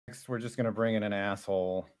we're just gonna bring in an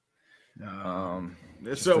asshole.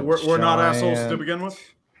 So we're not assholes to begin with.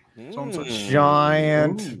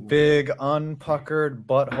 Giant, big, unpuckered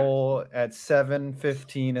butthole at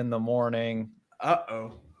 7:15 in the morning.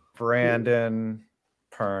 Brandon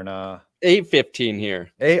Perna. 8:15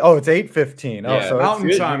 here. It's 8:15. Yeah. Oh, so mountain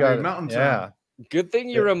it's time, good. dude. Mountain time. Yeah. Good thing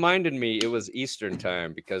you reminded me it was Eastern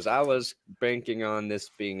time because I was banking on this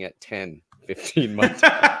being at 10:15 my time.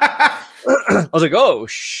 I was like, oh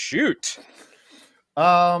shoot.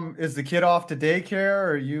 Is the kid off to daycare?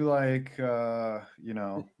 Or are you like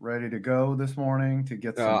ready to go this morning to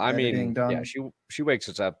get some editing done? Yeah, she wakes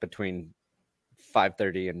us up between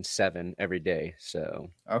 5:30 and 7 every day. So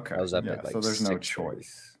okay. I was up at so there's no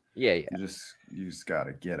choice. Yeah. You just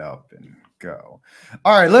gotta get up and go.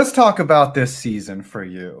 All right, let's talk about this season for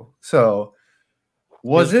you. So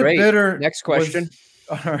was it bitter? Next question.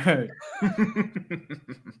 All right.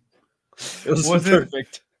 was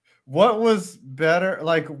perfect. What was better?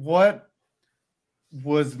 Like, what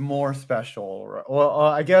was more special? Well,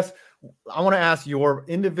 I guess I want to ask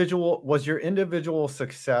was your individual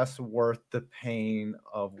success worth the pain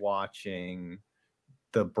of watching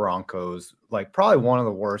the Broncos, like probably one of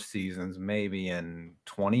the worst seasons maybe in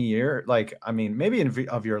 20 years? Like, I mean, maybe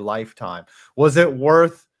of your lifetime. Was it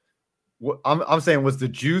worth, I'm saying, was the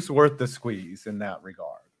juice worth the squeeze in that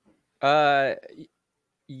regard?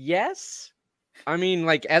 Yes. I mean,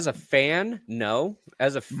 like, as a fan, no.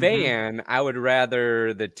 As a fan, I would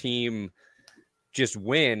rather the team just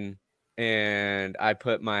win and I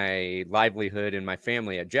put my livelihood and my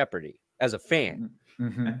family at jeopardy as a fan.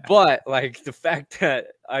 But, like, the fact that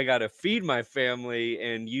I got to feed my family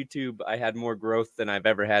and YouTube, I had more growth than I've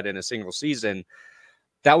ever had in a single season.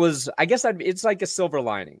 That was, I guess, it's like a silver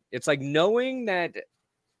lining. It's like knowing that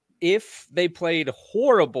if they played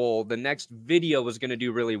horrible, the next video was going to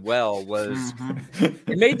do really well.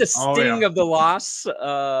 It made the sting of the loss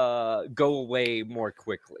go away more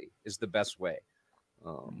quickly is the best way.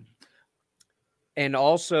 And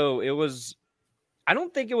also I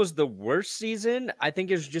don't think it was the worst season. I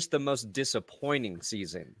think it was just the most disappointing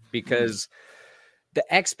season because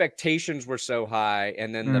the expectations were so high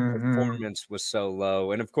and then the performance was so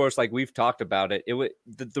low. And of course, like we've talked about it,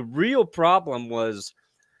 the real problem was,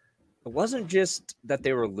 it wasn't just that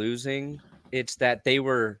they were losing. It's that they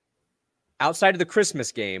were outside of the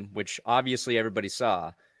Christmas game, which obviously everybody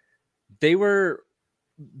saw. They were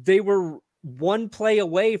one play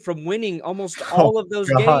away from winning almost all of those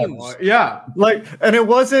games. Yeah. And it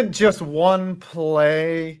wasn't just one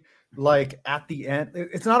play, like at the end.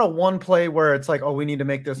 It's not a one play where it's like, oh, we need to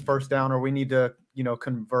make this first down or we need to,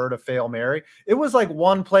 convert a Hail Mary. It was like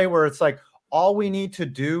one play where it's like, all we need to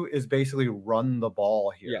do is basically run the ball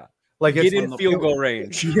here. Yeah. Like get in field goal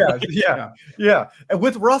range. Yeah. And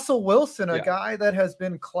with Russell Wilson, a guy that has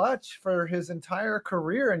been clutch for his entire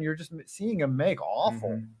career, and you're just seeing him make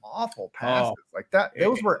awful passes like that.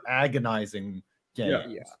 Those were agonizing games.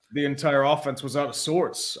 Yeah. The entire offense was out of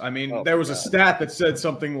sorts. I mean, there was a stat that said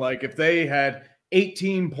something like if they had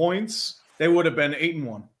 18 points, they would have been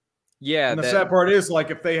 8-1. Yeah. And the sad part is, like,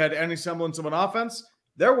 if they had any semblance of an offense,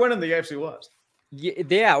 they're winning the AFC West.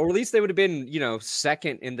 Yeah, or at least they would have been,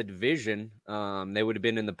 second in the division. They would have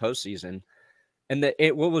been in the postseason. And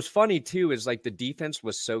what was funny too is like the defense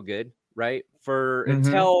was so good, right?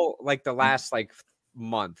 Until like the last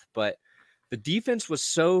month, but the defense was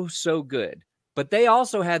so good. But they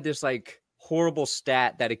also had this like horrible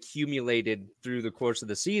stat that accumulated through the course of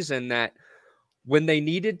the season that when they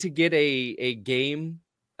needed to get a game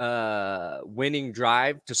winning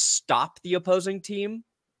drive to stop the opposing team,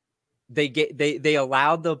 they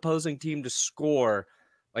allowed the opposing team to score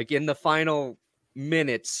like in the final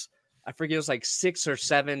minutes. I forget, it was like 6 or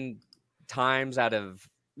 7 times out of,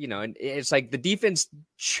 and it's like the defense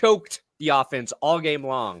choked the offense all game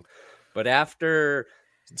long. But after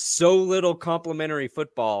so little complimentary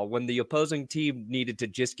football, when the opposing team needed to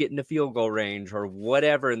just get into field goal range or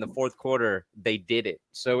whatever in the fourth quarter, they did it.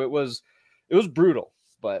 So it was brutal.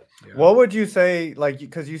 But what would you say, like,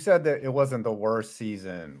 because you said that it wasn't the worst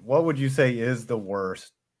season, what would you say is the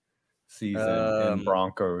worst season in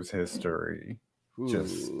Broncos history?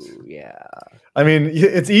 I mean,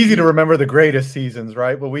 it's easy to remember the greatest seasons,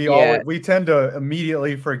 right? But we tend to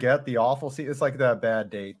immediately forget the awful season. It's like that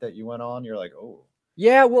bad date that you went on. You're like, oh.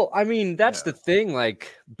 Yeah, well, I mean, that's the thing.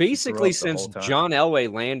 Like, basically, since John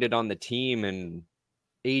Elway landed on the team in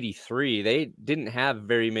 '83, they didn't have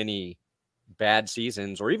very many bad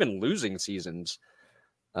seasons or even losing seasons.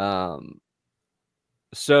 So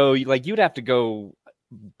like you'd have to go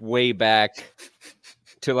way back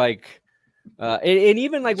to like and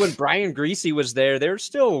even like when Brian Greasy was there, they're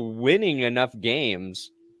still winning enough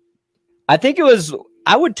games I think it was.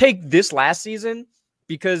 I would take this last season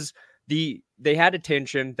because they had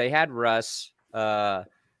attention. They had Russ.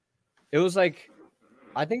 It was like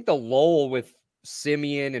I think the lull with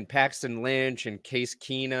Simeon and Paxton Lynch and Case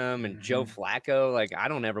Keenum and Joe Flacco. Like I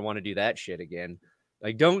don't ever want to do that shit again.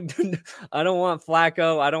 Like don't I don't want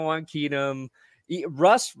Flacco. I don't want Keenum.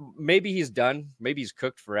 Russ, maybe he's done. Maybe he's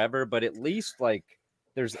cooked forever. But at least like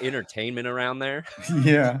there's entertainment around there.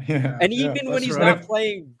 Yeah. And even when he's not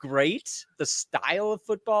playing great, the style of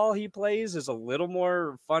football he plays is a little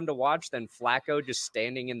more fun to watch than Flacco just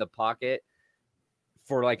standing in the pocket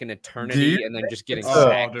for like an eternity and then just getting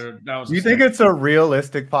sacked. Do you think it's a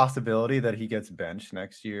realistic possibility that he gets benched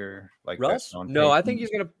next year? Like Russ? No, I think he's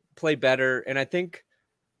going to play better. And I think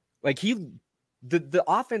like the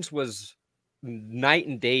offense was night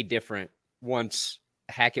and day different once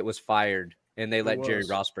Hackett was fired and they let Jerry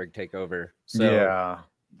Rosberg take over. So yeah,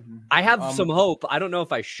 I have some hope. I don't know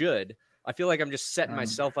if I should. I feel like I'm just setting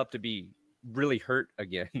myself up to be really hurt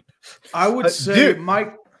again. I would say,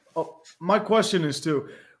 Mike, my question is too,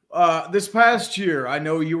 this past year, I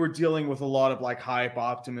know you were dealing with a lot of like hype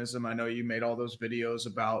optimism. I know you made all those videos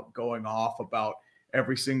about going off about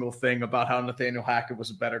every single thing about how Nathaniel Hackett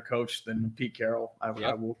was a better coach than Pete Carroll. I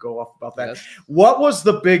will go off about that. Yes. What was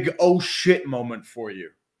the big oh shit moment for you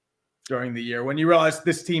during the year when you realized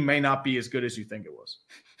this team may not be as good as you think it was?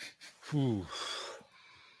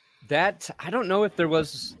 That I don't know if there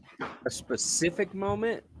was a specific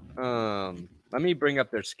moment. Let me bring up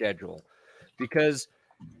their schedule because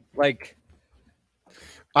like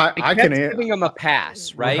I can giving them a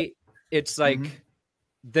pass, right? It's like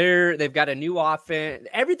they've got a new offense.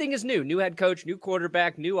 Everything is new head coach, new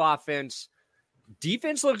quarterback, new offense.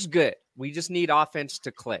 Defense looks good. We just need offense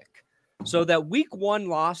to click. So that week 1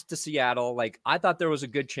 loss to Seattle, like I thought there was a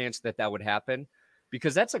good chance that would happen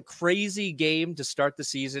because that's a crazy game to start the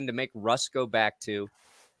season to make Russ go back to.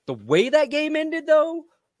 The way that game ended though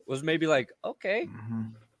was maybe like, okay,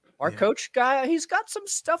 our coach guy, he's got some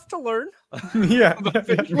stuff to learn.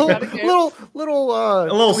 little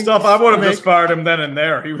stuff. I would have just fired him then and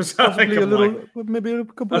there. He was maybe a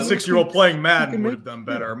 6-year-old playing Madden would have done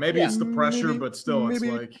better. Maybe it's the pressure, but still, it's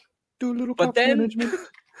like. Do a little but then management.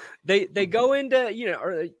 they go into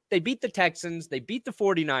or they beat the Texans, they beat the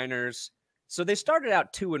 49ers, so they started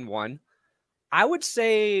out 2-1. I would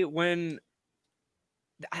say when,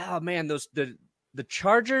 the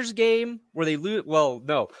Chargers game where they lose. Well,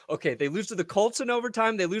 no. Okay. They lose to the Colts in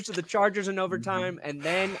overtime. They lose to the Chargers in overtime. And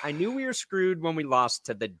then I knew we were screwed when we lost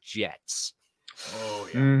to the Jets. Oh,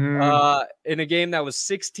 yeah. In a game that was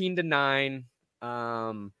 16-9.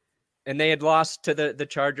 And they had lost to the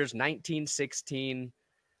Chargers 19-16.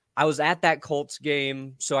 I was at that Colts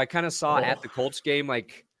game. So I kind of saw at the Colts game,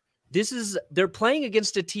 like they're playing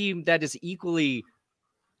against a team that is equally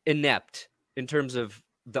inept in terms of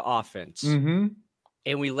the offense.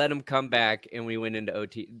 And we let them come back and we went into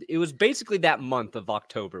OT. It was basically that month of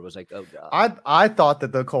October was like, oh God. I thought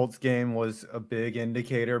that the Colts game was a big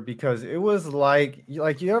indicator because it was like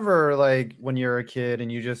you ever like when you're a kid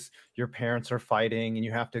and your parents are fighting and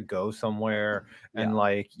you have to go somewhere and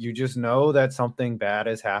like you just know that something bad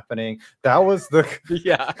is happening. That was the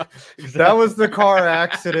that was the car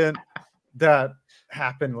accident that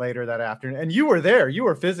happened later that afternoon, and you were there. You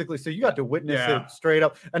were physically, so you got to witness it straight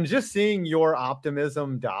up. And just seeing your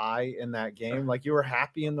optimism die in that game, like you were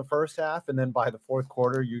happy in the first half, and then by the fourth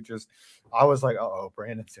quarter, I was like, "Oh,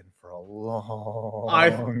 Brandon's in for a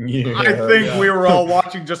long year." I think we were all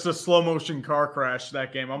watching just a slow motion car crash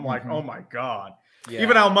that game. I'm like, "Oh my God." Yeah.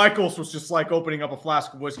 Even Al Michaels was just like opening up a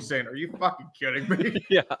flask of whiskey saying, "Are you fucking kidding me?"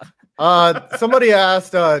 Somebody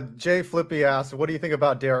asked, Jay Flippy asked, what do you think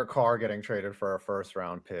about Derek Carr getting traded for a first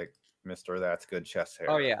round pick, Mr. That's Good Chest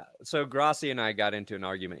Hair? Oh, yeah. So Grassi and I got into an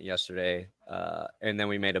argument yesterday, and then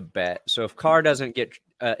we made a bet. So if Carr doesn't get,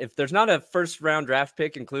 if there's not a first round draft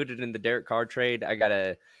pick included in the Derek Carr trade, I got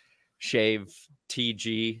to shave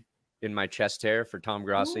TG in my chest hair for Tom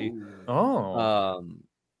Grassi. Ooh.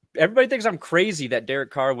 Everybody thinks I'm crazy that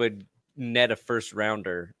Derek Carr would net a first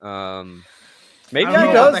rounder. Maybe he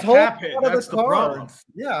does hold that's the problem.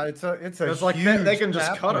 Yeah, it's like they can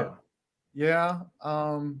just cut him. Yeah,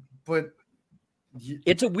 but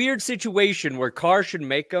it's a weird situation where Carr should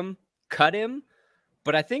make him cut him,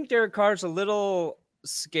 but I think Derek Carr's a little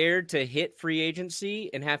scared to hit free agency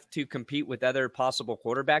and have to compete with other possible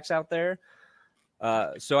quarterbacks out there.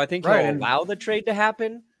 So I think he'll allow the trade to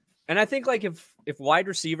happen. And I think like if wide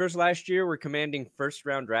receivers last year were commanding first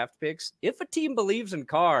round draft picks, if a team believes in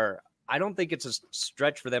Carr, I don't think it's a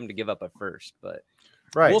stretch for them to give up a first. But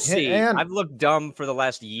Right. We'll see. And I've looked dumb for the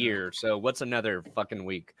last year, so what's another fucking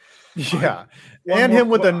week? yeah. And him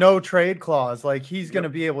with a no trade clause, like he's going to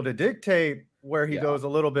be able to dictate where he goes a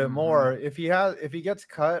little bit more. If he gets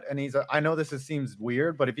cut and I know seems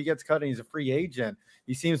weird, but if he gets cut and he's a free agent,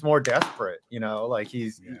 he seems more desperate, like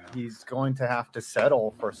he's going to have to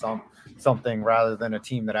settle for something rather than a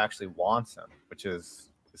team that actually wants him, which is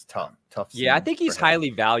tough. Yeah, I think he's highly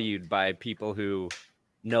valued by people who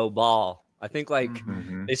know ball. I think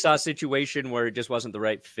they saw a situation where it just wasn't the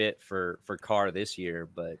right fit for Carr this year.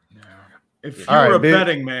 But if you're a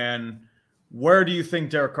betting man, where do you think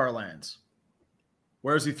Derek Carr lands?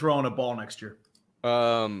 Where is he throwing a ball next year?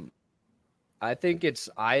 I think it's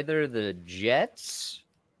either the Jets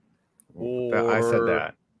or I said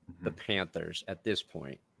that. The Panthers at this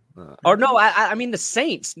point. Or no, I mean the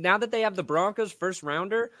Saints. Now that they have the Broncos first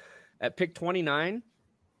rounder at pick 29,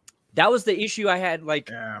 that was the issue I had.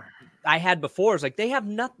 I had before. It's like they have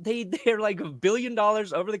they're like $1 billion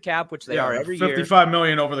over the cap, which they are every year. $55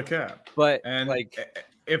 million over the cap. But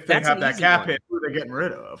if they have that cap hit, who are they getting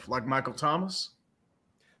rid of? Like Michael Thomas?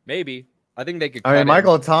 Maybe. I think they could. I mean,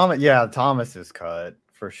 Michael Thomas. Yeah, Thomas is cut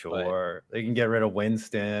for sure. They can get rid of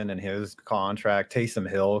Winston and his contract. Taysom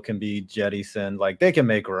Hill can be jettisoned. Like they can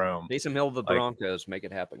make room. Taysom Hill, the Broncos, make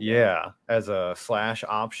it happen. Yeah, as a slash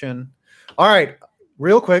option. All right.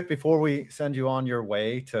 Real quick before we send you on your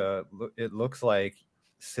way it looks like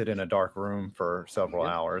sit in a dark room for several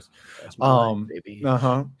hours. That's my life, baby.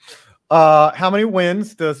 How many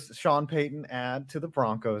wins does Sean Payton add to the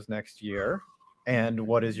Broncos next year? And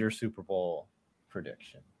what is your Super Bowl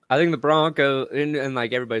prediction? I think the Broncos, and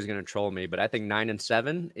everybody's going to troll me, but I think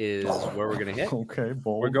 9-7 is where we're going to hit. Okay,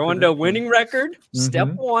 bold. We're going to winning record. Step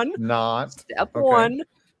one. Step one.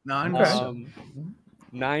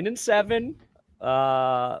 9-7.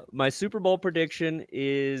 My Super Bowl prediction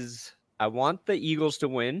is I want the Eagles to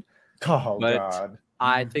win. Oh, God.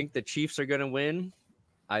 I think the Chiefs are going to win.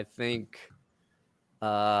 I think,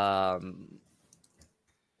 man,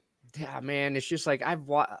 it's just like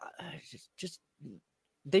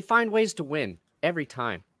they find ways to win every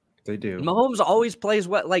time. They do. Mahomes always plays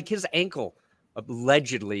his ankle,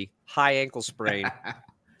 allegedly high ankle sprain,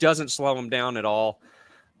 doesn't slow him down at all.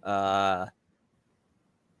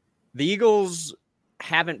 The Eagles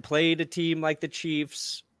haven't played a team like the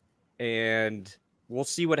Chiefs, and we'll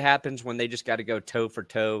see what happens when they just got to go toe for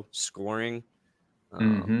toe scoring.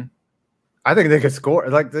 I think they could score.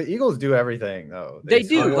 Like the Eagles do everything though. They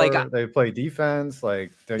do. They play defense. They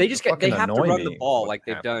have to run the ball like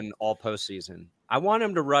they've done all postseason. I want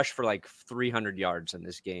them to rush for 300 yards in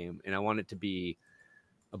this game, and I want it to be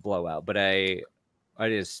a blowout. But the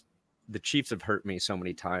Chiefs have hurt me so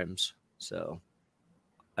many times, so.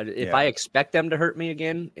 If I expect them to hurt me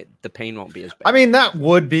again, the pain won't be as bad. I mean, that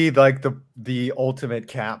would be the ultimate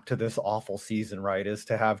cap to this awful season, right? Is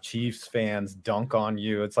to have Chiefs fans dunk on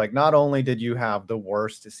you. It's like, not only did you have the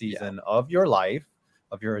worst season of your life,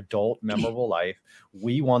 of your adult memorable life,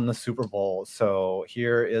 we won the Super Bowl. So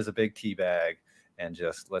here is a big tea bag and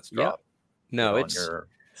just let's drop it's your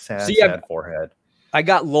sad forehead. I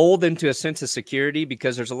got lulled into a sense of security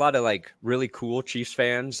because there's a lot of really cool Chiefs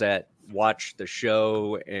fans that watch the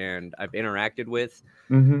show and I've interacted with.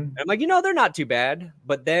 And I'm like, they're not too bad.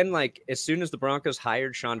 But then as soon as the Broncos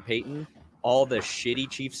hired Sean Payton, all the shitty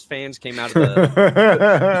Chiefs fans came out of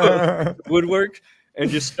the woodwork and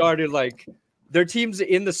just started their team's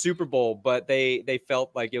in the Super Bowl, but they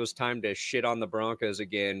felt like it was time to shit on the Broncos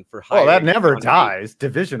again for hiring. Oh, that never dies.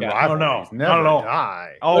 Division rivalries never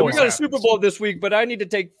die. Oh, we got a Super Bowl this week, but I need to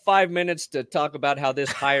take 5 minutes to talk about how this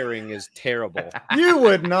hiring is terrible. You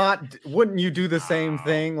wouldn't you do the same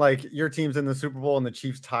thing? Like your team's in the Super Bowl and the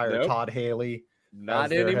Chiefs hire Todd Haley.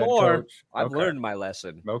 Not anymore. I've learned my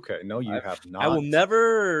lesson. Okay. No, you have not. I will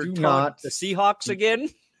never talk the Seahawks again.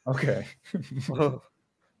 Okay.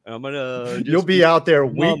 I'm gonna. You'll be out there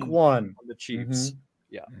week one on the Chiefs.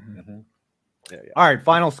 Yeah. All right.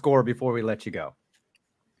 Final score before we let you go.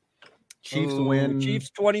 Chiefs win. Chiefs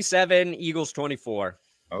 27, Eagles 24.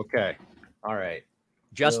 Okay. All right.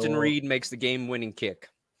 Justin Reed makes the game-winning kick.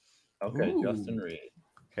 Okay, Justin Reed.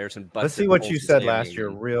 Harrison Butker. Let's see what you said last year,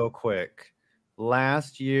 real quick.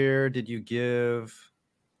 Last year, did you give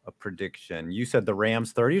a prediction? You said the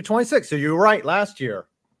Rams 30-26. So you were right last year.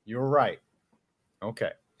 You were right. Okay.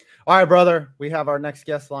 All right, brother. We have our next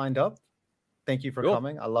guest lined up. Thank you for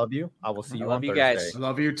coming. I love you. I will see you on Thursday. Guys. I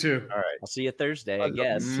love you too. All right. I'll see you Thursday, I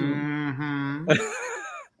guess.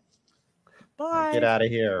 Bye. Get out of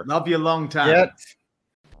here. Love you a long time.